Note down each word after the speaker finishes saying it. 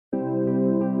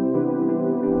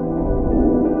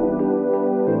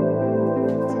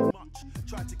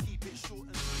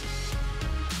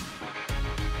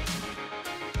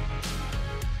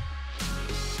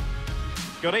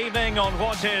Good evening on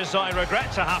what is, I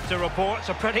regret to have to report,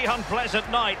 a pretty unpleasant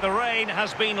night. The rain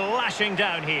has been lashing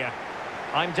down here.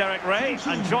 I'm Derek Ray,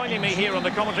 and joining me here on the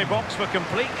commentary box for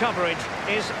complete coverage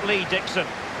is Lee Dixon.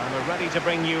 And we're ready to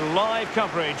bring you live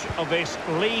coverage of this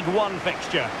League One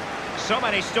fixture. So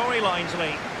many storylines,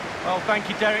 Lee. Well, thank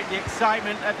you, Derek. The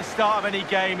excitement at the start of any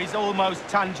game is almost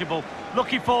tangible.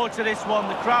 Looking forward to this one.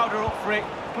 The crowd are up for it.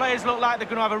 Players look like they're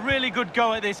going to have a really good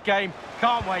go at this game.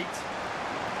 Can't wait.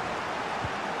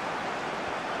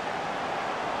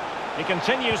 He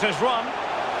continues his run.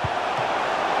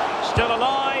 Still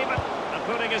alive and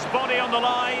putting his body on the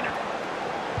line.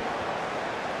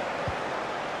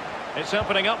 It's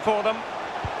opening up for them.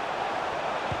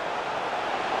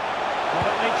 Well,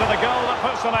 it leads to the goal that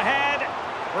puts them ahead.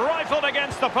 Rifled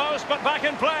against the post, but back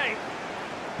in play.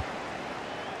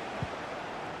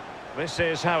 This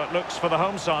is how it looks for the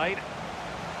home side.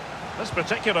 This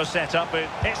particular setup,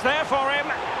 it's there for him.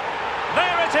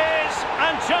 There it is,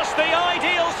 and just the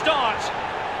ideal start.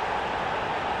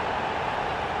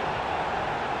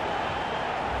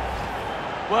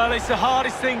 Well, it's the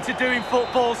hardest thing to do in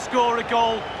football, score a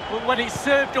goal. But when it's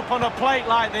served up on a plate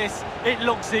like this, it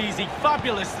looks easy.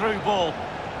 Fabulous through ball.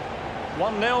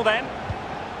 1-0 then.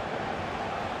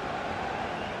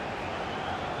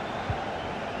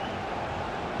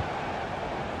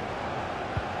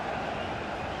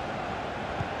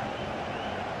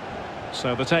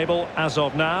 So the table as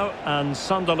of now, and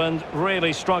Sunderland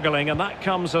really struggling, and that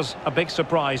comes as a big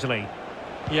surprise, Lee.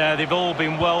 Yeah, they've all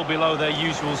been well below their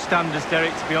usual standards,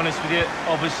 Derek, to be honest with you.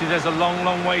 Obviously, there's a long,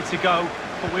 long way to go,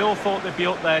 but we all thought they'd be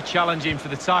up there challenging for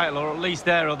the title, or at least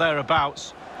there or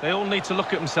thereabouts. They all need to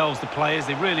look at themselves, the players,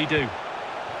 they really do.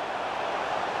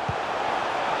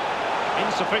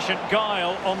 Insufficient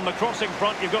guile on the crossing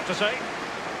front, you've got to say.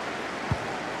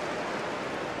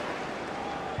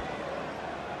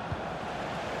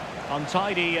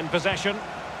 Untidy in possession.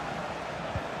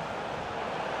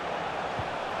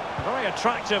 A very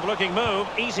attractive looking move,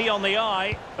 easy on the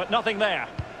eye, but nothing there.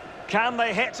 Can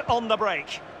they hit on the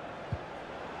break?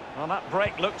 Well, that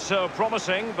break looked so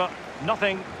promising, but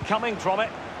nothing coming from it.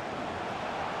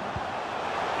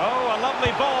 Oh, a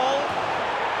lovely ball.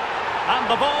 And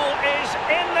the ball is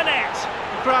in the net.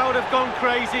 The crowd have gone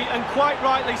crazy, and quite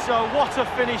rightly so. What a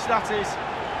finish that is.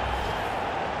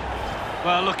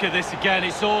 Well, look at this again.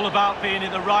 It's all about being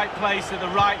in the right place at the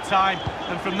right time.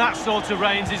 And from that sort of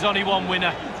range, there's only one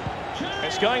winner.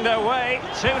 It's going their way,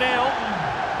 2-0.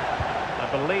 I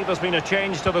believe there's been a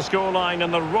change to the scoreline in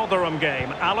the Rotherham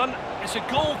game. Alan? It's a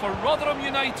goal for Rotherham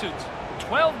United.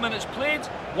 12 minutes played,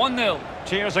 1-0.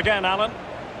 Cheers again, Alan.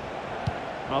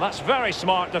 Well, that's very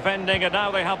smart defending, and now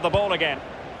they have the ball again.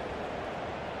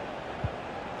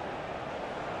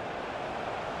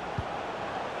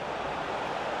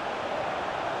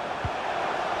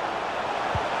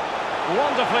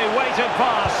 Wonderfully weighted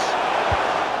pass.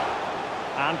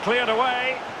 And cleared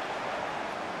away.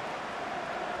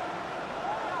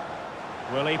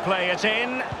 Will he play it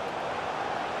in?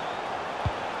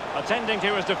 Attending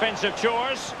to his defensive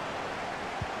chores.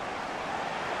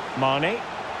 Marnie.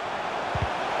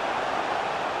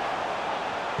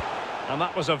 And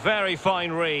that was a very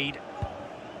fine read.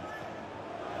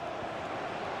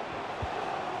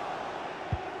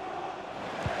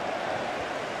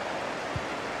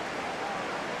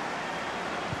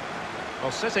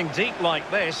 Well, sitting deep like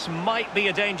this might be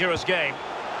a dangerous game.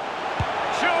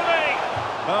 Surely!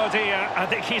 Oh dear, I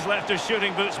think he's left his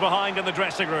shooting boots behind in the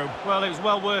dressing room. Well, it was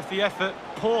well worth the effort.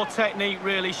 Poor technique,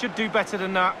 really. Should do better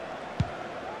than that.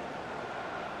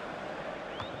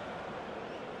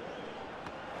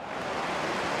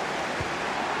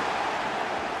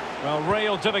 Well,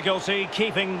 real difficulty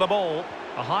keeping the ball.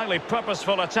 A highly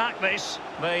purposeful attack, this.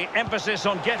 The emphasis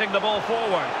on getting the ball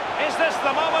forward. Is this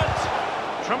the moment?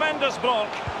 Tremendous block.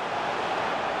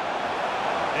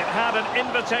 It had an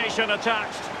invitation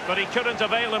attached, but he couldn't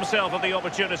avail himself of the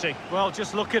opportunity. Well,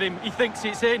 just look at him. He thinks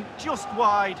it's in, just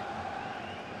wide.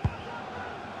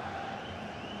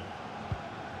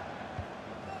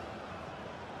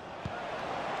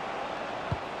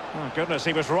 Oh, goodness,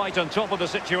 he was right on top of the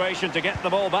situation to get the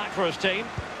ball back for his team.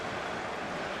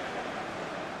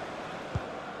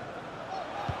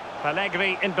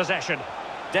 Pellegrini in possession.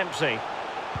 Dempsey.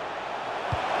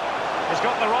 He's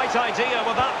got the right idea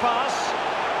with that pass.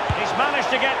 He's managed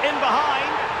to get in behind.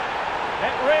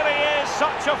 It really is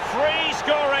such a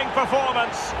free-scoring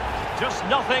performance. Just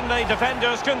nothing the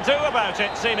defenders can do about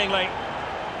it, seemingly.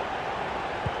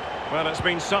 Well, it's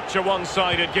been such a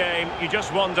one-sided game. You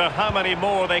just wonder how many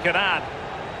more they could add.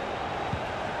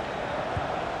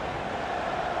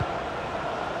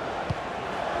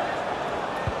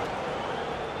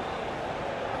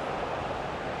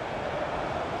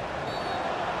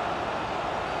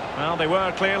 Well, they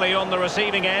were clearly on the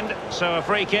receiving end, so a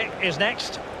free kick is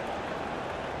next.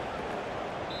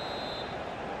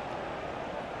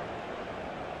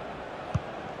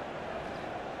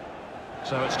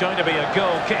 So it's going to be a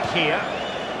goal kick here.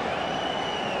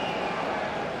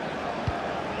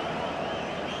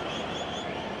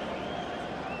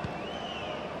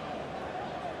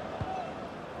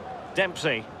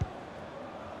 Dempsey.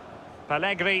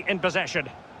 Pellegrini in possession.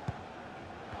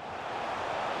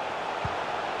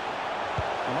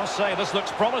 I must say this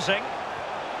looks promising.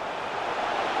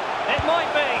 It might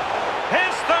be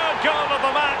his third goal of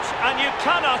the match, and you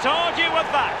cannot argue with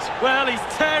that. Well, he's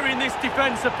tearing this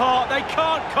defence apart. They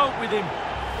can't cope with him.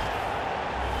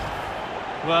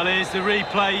 Well, here's the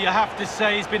replay. You have to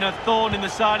say he's been a thorn in the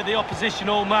side of the opposition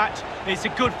all match. It's a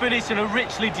good finish and a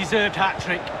richly deserved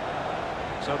hat-trick.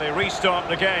 So they restart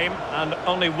the game, and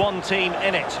only one team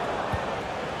in it.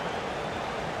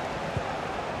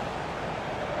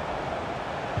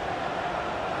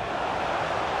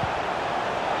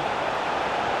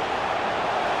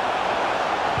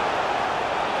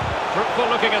 Fruitful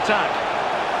looking attack.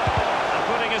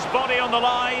 And putting his body on the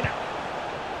line.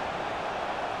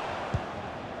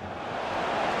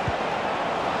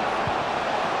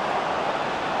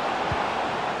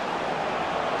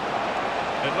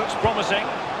 It looks promising.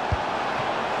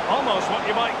 Almost what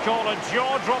you might call a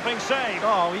jaw-dropping save.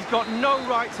 Oh, he's got no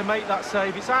right to make that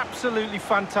save. It's absolutely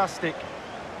fantastic.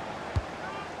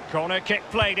 Corner kick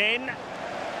played in.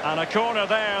 And a corner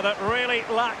there that really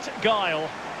lacked guile.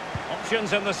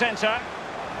 Options in the centre.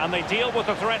 And they deal with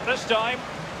the threat this time.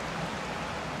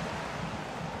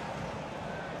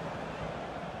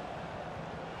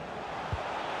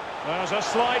 There's a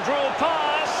slide rule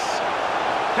pass.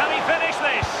 Can he finish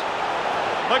this?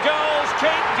 The goals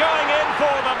keep going in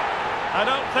for them. I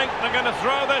don't think they're going to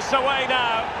throw this away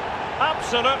now.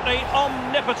 Absolutely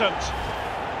omnipotent.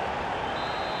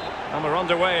 And we're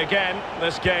underway again.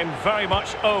 This game very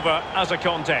much over as a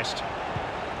contest.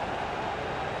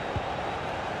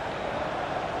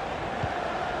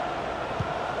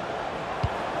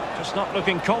 Just not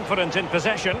looking confident in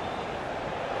possession.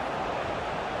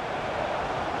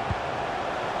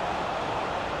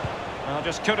 Well,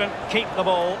 just couldn't keep the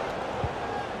ball.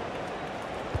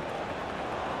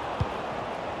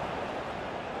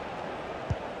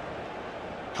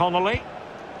 Connolly.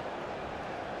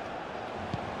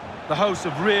 The hosts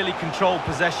have really controlled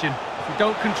possession. If you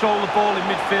don't control the ball in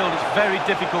midfield, it's very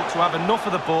difficult to have enough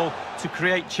of the ball to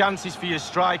create chances for your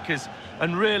strikers,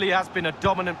 and really has been a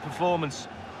dominant performance.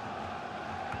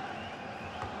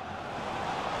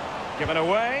 Given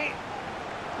away.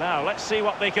 Now, let's see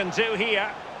what they can do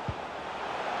here.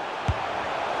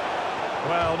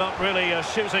 Well, not really a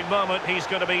shooting moment he's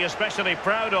going to be especially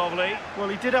proud of, Lee. Well,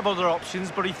 he did have other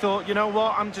options, but he thought, you know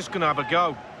what, I'm just going to have a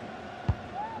go.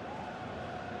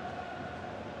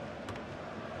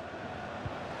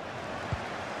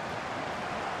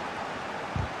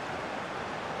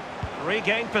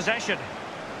 Regained possession.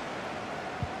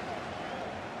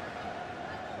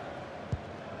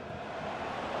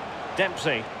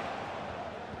 Dempsey.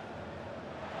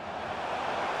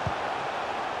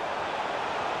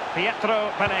 Pietro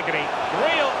Pellegrini.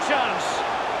 Real chance.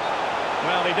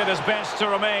 Well, he did his best to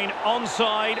remain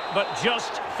onside, but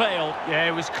just failed. Yeah,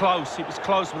 it was close,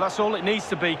 but that's all it needs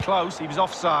to be, close. He was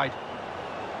offside.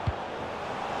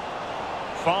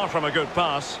 Far from a good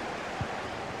pass.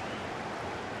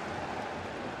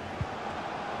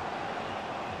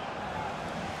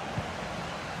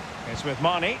 It's with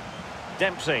Marnie.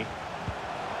 Dempsey.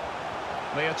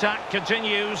 The attack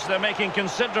continues. They're making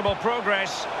considerable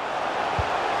progress.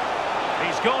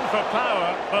 He's gone for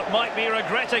power, but might be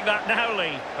regretting that now,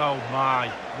 Lee. Oh my,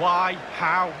 why,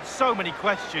 how, so many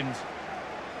questions.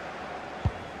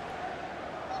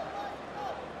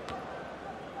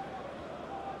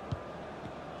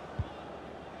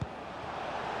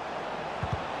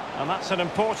 And that's an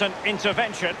important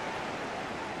intervention.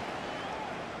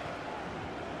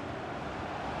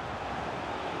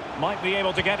 Might be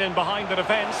able to get in behind the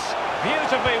defence.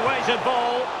 Beautifully weighted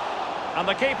ball. And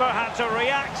the keeper had to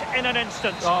react in an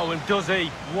instant. Oh, and does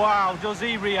he? Wow, does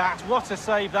he react? What a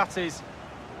save that is.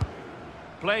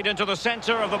 Played into the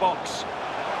centre of the box.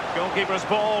 Goalkeeper's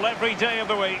ball every day of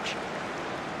the week.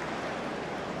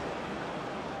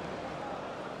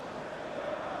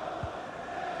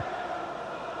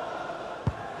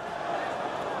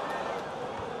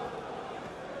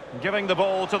 Giving the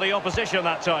ball to the opposition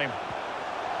that time.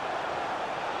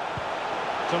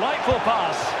 Delightful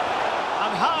pass.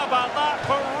 And how about that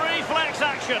for reflex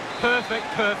action? Perfect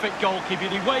goalkeeping.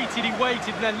 He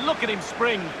waited, and then look at him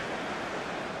spring.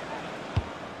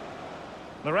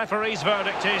 The referee's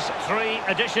verdict is 3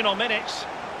 additional minutes.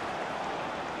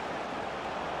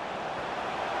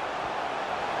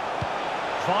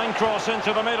 Fine cross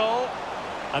into the middle.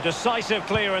 A decisive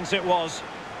clearance it was.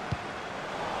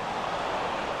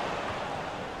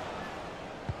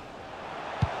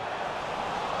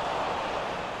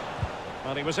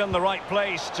 Well, he was in the right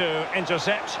place to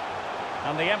intercept.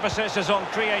 And the emphasis is on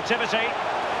creativity.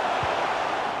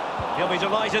 He'll be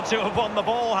delighted to have won the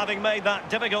ball, having made that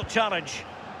difficult challenge.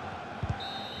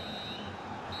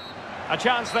 A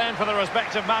chance then for the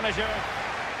respective manager.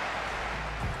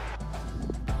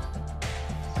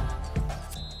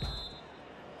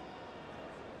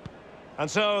 And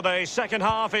so the second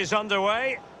half is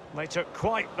underway. They took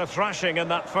quite the thrashing in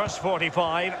that first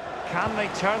 45. Can they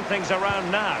turn things around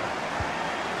now?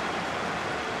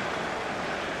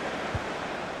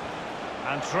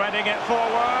 And threading it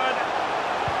forward.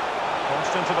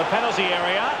 Crossed into the penalty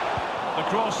area. The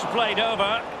cross played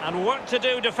over, and work to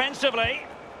do defensively.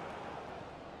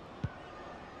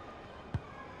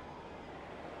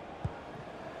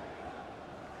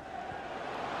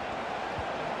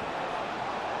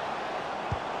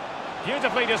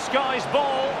 Beautifully disguised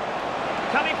ball.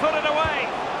 Can he put it away?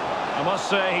 I must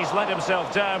say he's let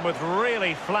himself down with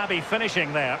really flabby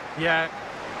finishing there. Yeah.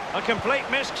 A complete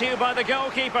miscue by the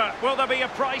goalkeeper. Will there be a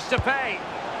price to pay?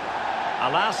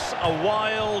 Alas, a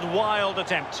wild, wild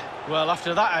attempt. Well,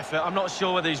 after that effort, I'm not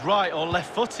sure whether he's right or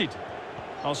left-footed.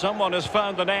 Well, someone has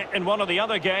found the net in one of the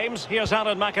other games. Here's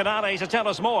Alan McInally to tell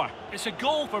us more. It's a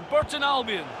goal for Burton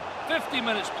Albion. 50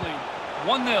 minutes played.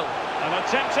 1-0. And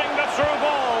attempting the through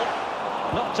ball.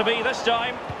 Not to be this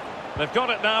time. They've got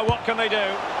it now. What can they do?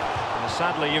 And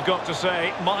sadly, you've got to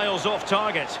say, miles off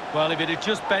target. Well, if it had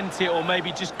just bent it or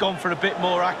maybe just gone for a bit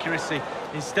more accuracy.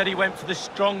 Instead, he went for the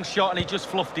strong shot and he just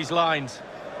fluffed his lines.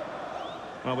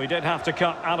 Well, we did have to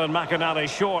cut Alan McInally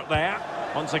short there.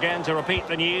 Once again, to repeat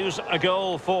the news, a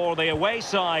goal for the away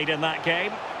side in that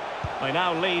game. They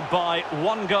now lead by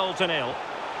 1-0.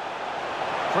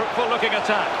 Fruitful looking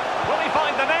attack. Will he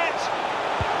find the net?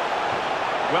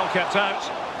 Well kept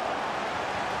out.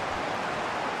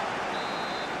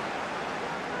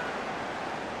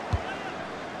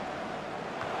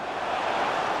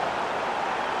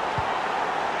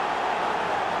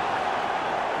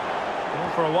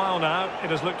 For a while now, it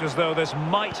has looked as though this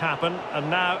might happen, and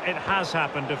now it has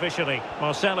happened officially.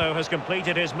 Marcelo has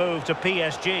completed his move to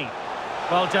PSG.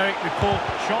 Well, Derek, report.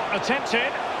 Shot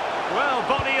attempted. Well,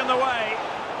 body in the way.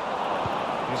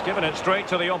 He's given it straight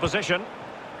to the opposition.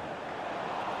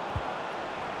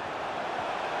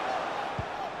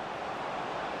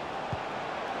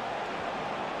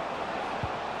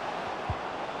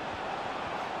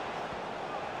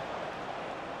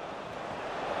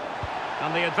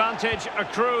 And the advantage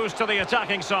accrues to the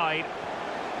attacking side.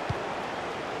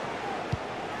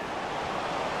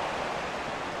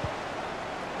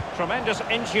 Tremendous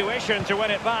intuition to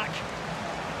win it back.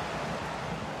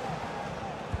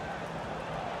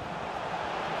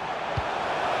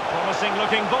 Promising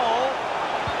looking ball.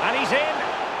 And he's in.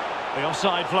 The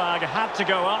offside flag had to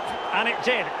go up, and it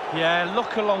did. Yeah,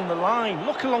 look along the line.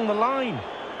 Look along the line.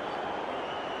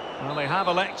 Well, they have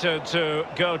elected to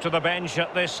go to the bench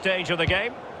at this stage of the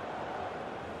game.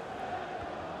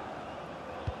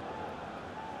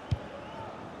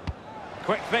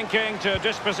 Quick thinking to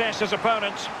dispossess his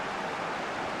opponent.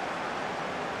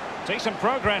 Decent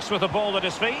progress with the ball at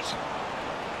his feet.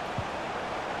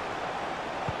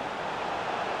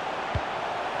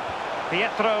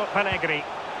 Pietro Pellegrini.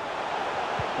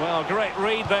 Well, great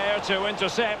read there to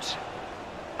intercept.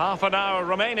 Half an hour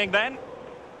remaining then.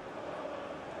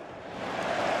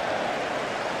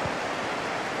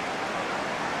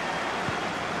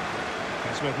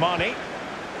 With Marnie.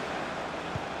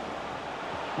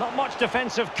 Not much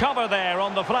defensive cover there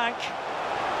on the flank.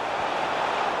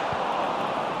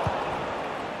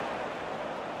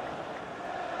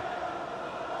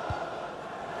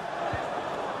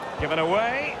 Given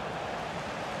away.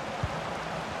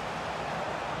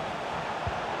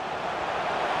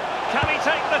 Can he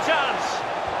take the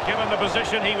chance? Given the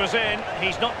position he was in,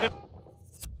 he's not...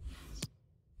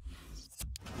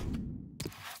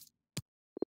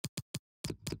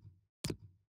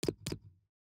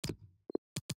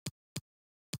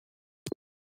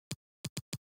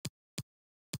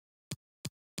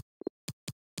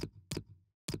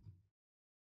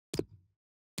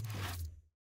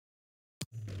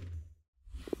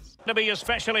 to be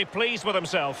especially pleased with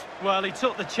himself. Well, he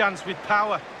took the chance with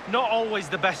power. Not always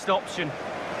the best option.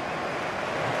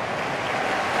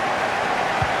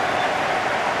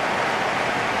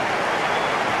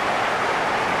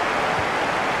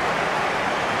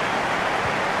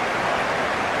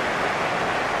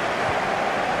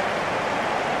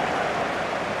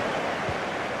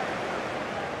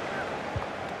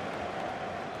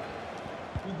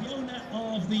 owner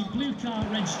of the blue car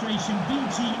registration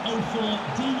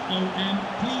BG04DOM,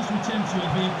 please return to your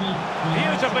vehicle.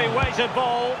 Beautifully weighted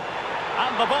ball,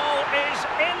 and the ball is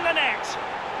in the net.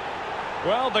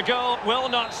 Well, the goal will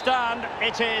not stand.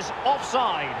 It is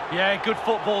offside. Yeah, good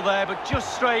football there, but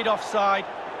just straight offside.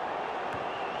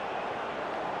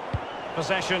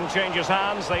 Possession changes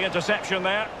hands, the interception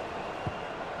there.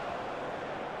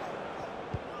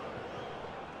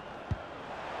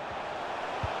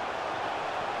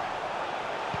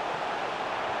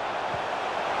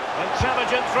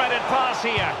 Intelligent threaded pass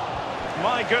here.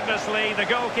 My goodness, Lee, the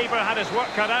goalkeeper had his work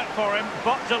cut out for him,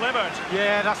 but delivered.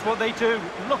 Yeah, that's what they do.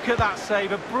 Look at that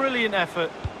save, a brilliant effort.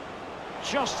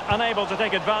 Just unable to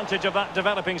take advantage of that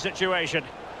developing situation.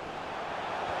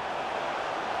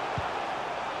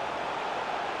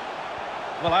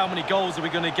 Well, how many goals are we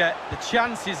going to get? The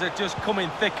chances are just coming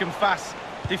thick and fast.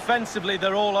 Defensively,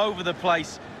 they're all over the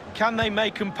place. Can they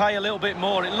make them pay a little bit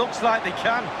more? It looks like they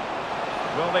can.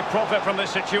 Will they profit from this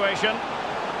situation?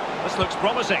 This looks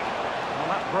promising. Well,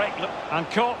 that break and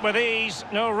caught with ease.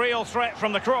 No real threat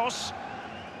from the cross.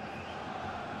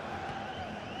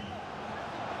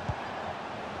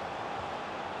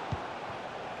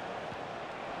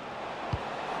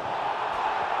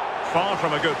 Far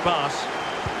from a good pass.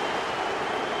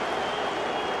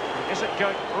 Is it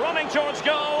good? Running towards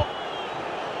goal.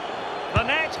 The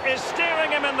net is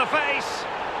steering him in the face.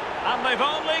 And they've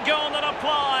only gone and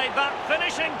applied that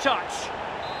finishing touch.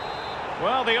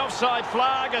 Well, the offside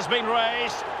flag has been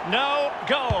raised. No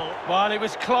goal. Well, it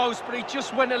was close, but he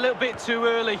just went a little bit too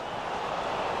early.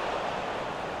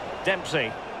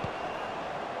 Dempsey.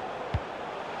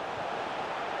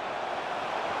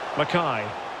 Mackay.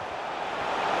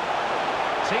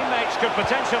 Teammates could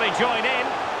potentially join in.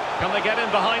 Can they get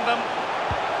in behind them?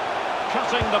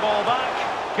 Cutting the ball back.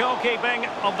 Goalkeeping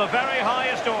of the very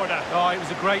highest order. Oh, it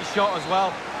was a great shot as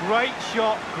well. Great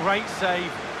shot, great save.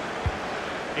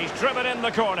 He's driven in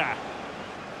the corner.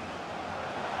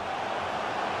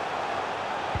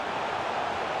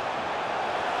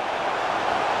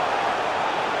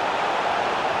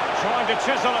 Trying to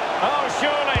chisel it. Oh,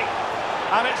 surely.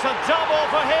 And it's a double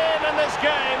for him in this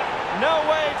game. No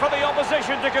way for the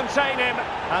opposition to contain him.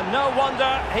 And no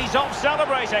wonder he's off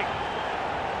celebrating.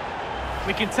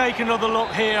 We can take another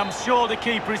look here. I'm sure the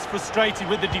keeper is frustrated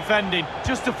with the defending.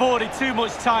 Just afforded too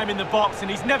much time in the box, and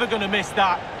he's never going to miss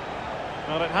that.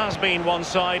 Well, it has been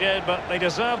one-sided, but they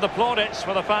deserve the plaudits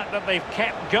for the fact that they've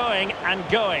kept going and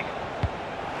going.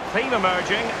 Theme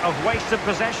emerging of wasted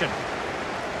possession.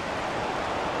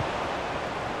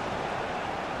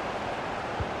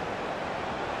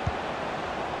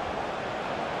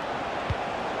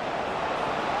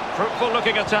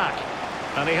 Fruitful-looking attack.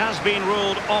 And he has been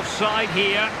ruled offside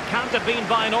here. Can't have been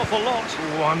by an awful lot.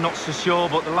 Oh, I'm not so sure,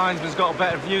 but the linesman's got a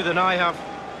better view than I have.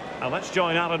 Now let's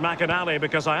join Alan McInally,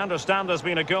 because I understand there's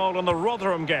been a goal in the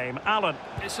Rotherham game. Alan.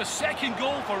 It's a second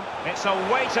goal for... It's a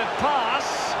weighted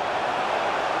pass.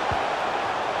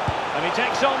 And he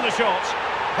takes on the shot.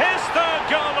 His third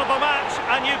goal of the match,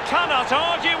 and you cannot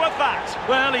argue with that.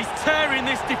 Well, he's tearing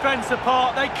this defence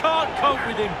apart. They can't cope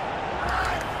with him.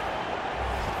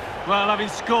 Well, having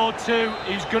scored two,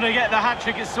 he's going to get the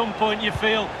hat-trick at some point, you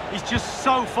feel. He's just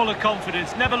so full of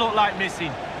confidence, never looked like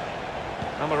missing.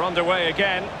 And we're underway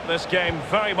again. This game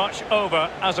very much over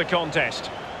as a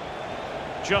contest.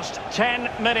 Just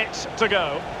 10 minutes to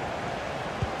go.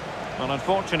 Well,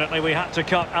 unfortunately, we had to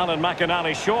cut Alan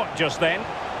McInally short just then.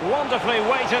 Wonderfully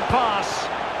weighted pass.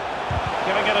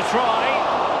 Giving it a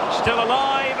try. Still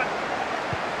alive.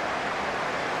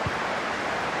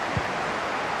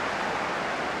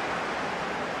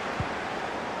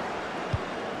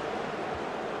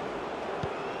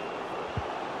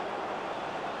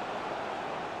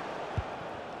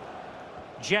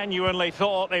 Genuinely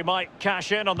thought they might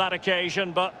cash in on that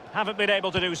occasion, but haven't been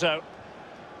able to do so.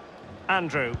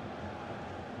 Andrew.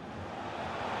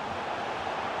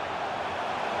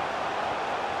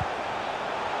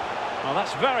 Well,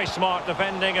 that's very smart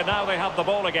defending, and now they have the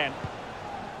ball again.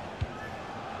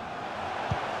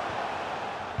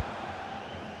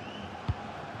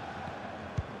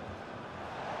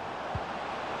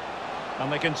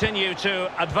 And they continue to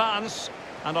advance,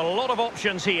 and a lot of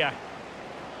options here.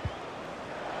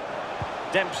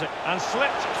 Dempsey, and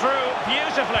slipped through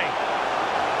beautifully.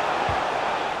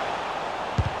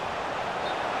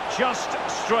 Just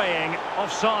straying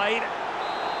offside.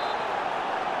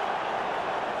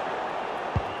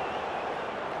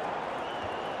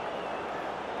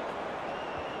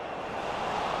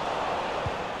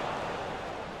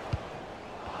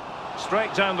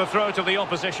 Straight down the throat of the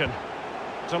opposition.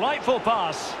 Delightful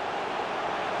pass.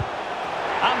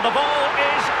 And the ball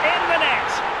is in the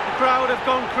net. crowd have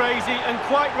gone crazy, and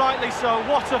quite rightly so.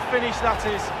 What a finish that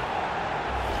is.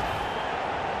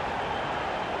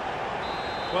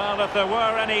 Well, if there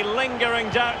were any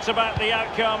lingering doubts about the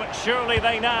outcome, surely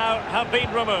they now have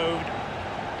been removed.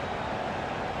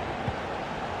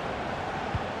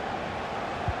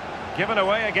 Given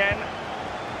away again.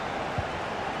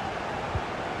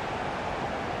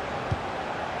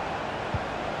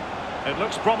 It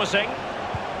looks promising.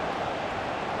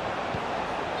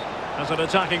 As an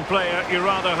attacking player, you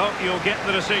rather hope you'll get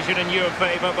the decision in your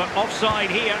favour, but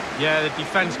offside here. Yeah, the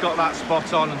defence got that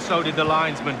spot on, and so did the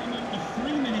linesman.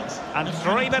 And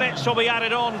 3 minutes will be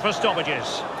added on for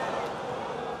stoppages.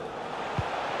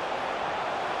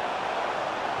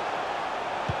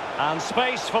 And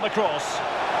space for the cross.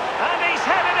 And he's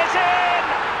headed it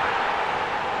in!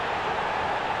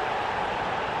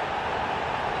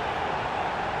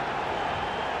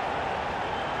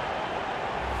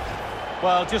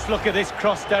 Well, just look at this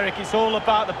cross, Derek. It's all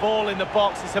about the ball in the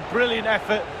box. It's a brilliant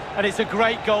effort, and it's a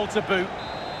great goal to boot.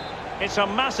 It's a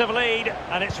massive lead,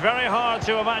 and it's very hard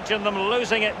to imagine them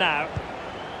losing it now.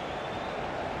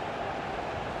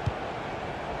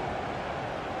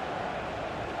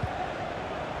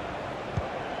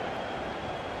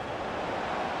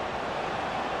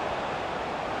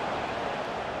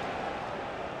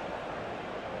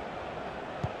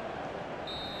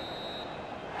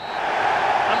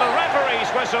 And the referee's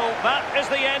whistle, that is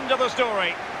the end of the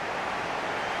story.